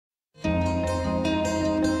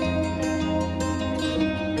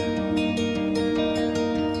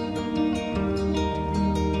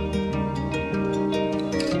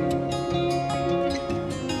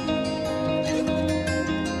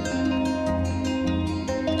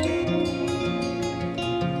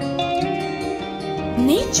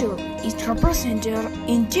nature is represented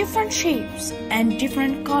in different shapes and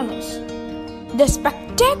different colors. The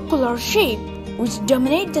spectacular shape which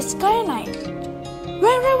dominates the skyline.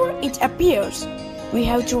 Wherever it appears, we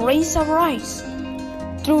have to raise our eyes.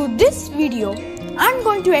 Through this video, I'm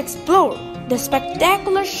going to explore the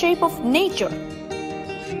spectacular shape of nature.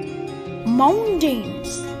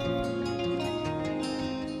 Mountains.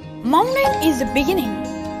 Mountain is the beginning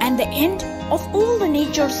and the end of all the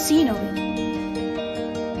nature scenery.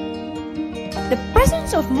 The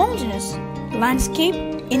presence of mountainous landscape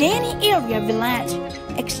in any area will add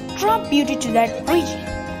extra beauty to that region.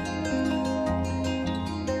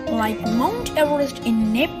 Like Mount Everest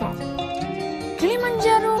in Nepal,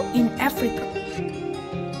 Kilimanjaro in Africa.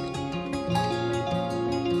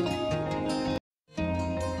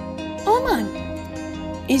 Oman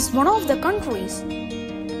is one of the countries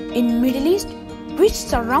in Middle East which is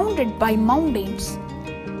surrounded by mountains.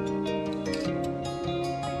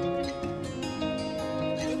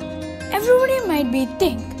 Everybody might be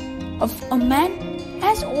think of Oman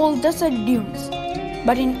as all desert dunes,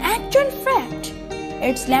 but in actual fact,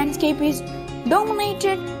 its landscape is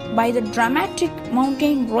dominated by the dramatic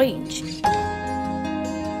mountain range.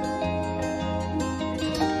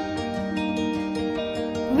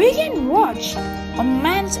 We can watch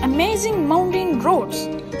Oman's amazing mountain roads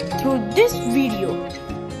through this video.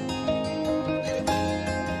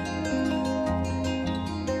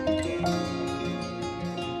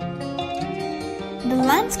 The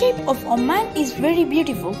landscape of Oman is very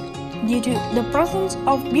beautiful due to the presence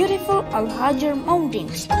of beautiful Akhdar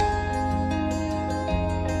mountains.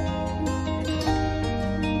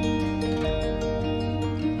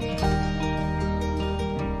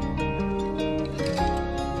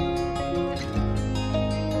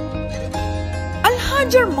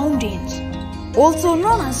 Akhdar Mountains, also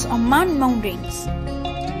known as Oman Mountains.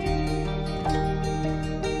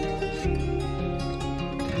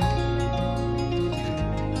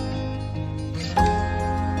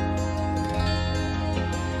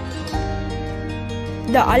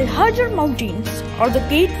 The Akhdar Mountains are the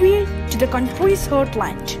gateway to the country's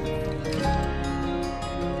heartland.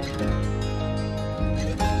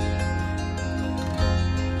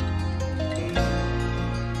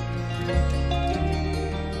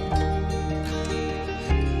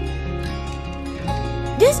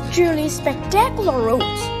 These truly spectacular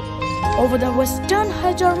roads over the western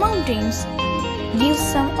Akhdar Mountains give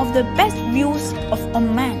some of the best views of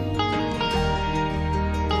Oman.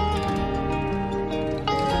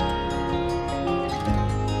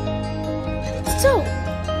 So,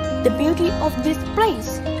 the beauty of this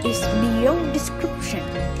place is beyond description.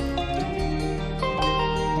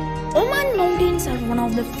 Oman Mountains are one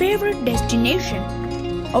of the favorite destinations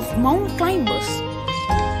of mountain climbers.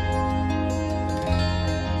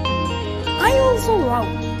 I also love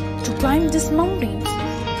to climb these mountains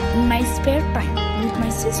in my spare time with my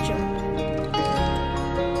sister.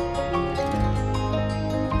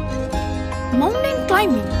 Mountain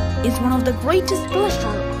climbing is one of the greatest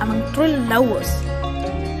pleasure among thrill lovers.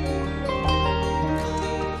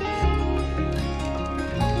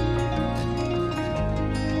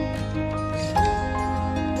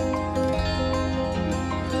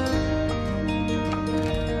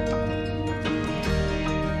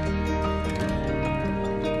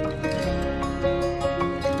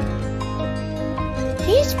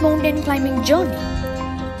 Each mountain climbing journey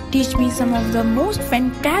teach me some of the most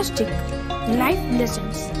fantastic life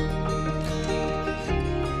lessons.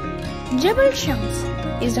 Jebelshems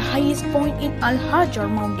is the highest point in Akhdar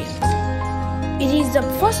Mountains. It is the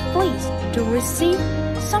first place to receive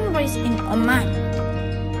sunrise in Oman.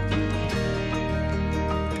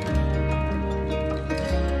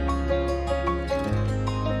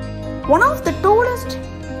 One of the tallest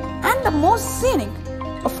and the most scenic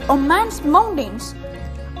of Oman's mountains,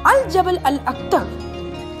 Jebel Akhdar,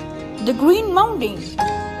 the Green Mountain,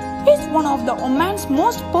 is one of the Oman's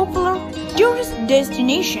most popular tourist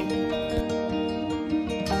destinations.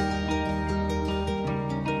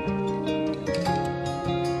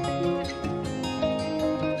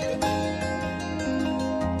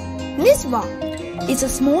 Niswa is a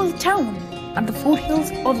small town at the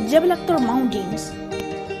foothills of Jebel Akhdar Mountains.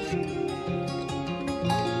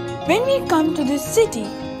 When we come to this city,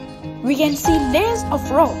 we can see layers of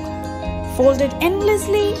rock folded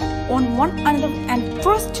endlessly on one another and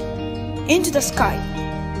thrust into the sky.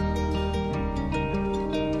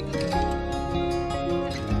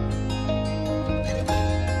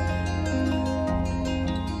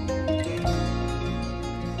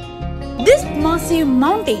 These massive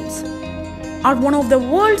mountains are one of the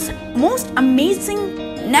world's most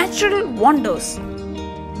amazing natural wonders.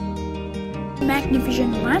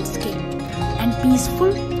 magnificent landscape and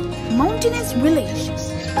peaceful mountainous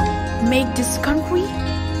villages make this country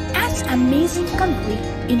as amazing country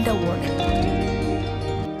in the world.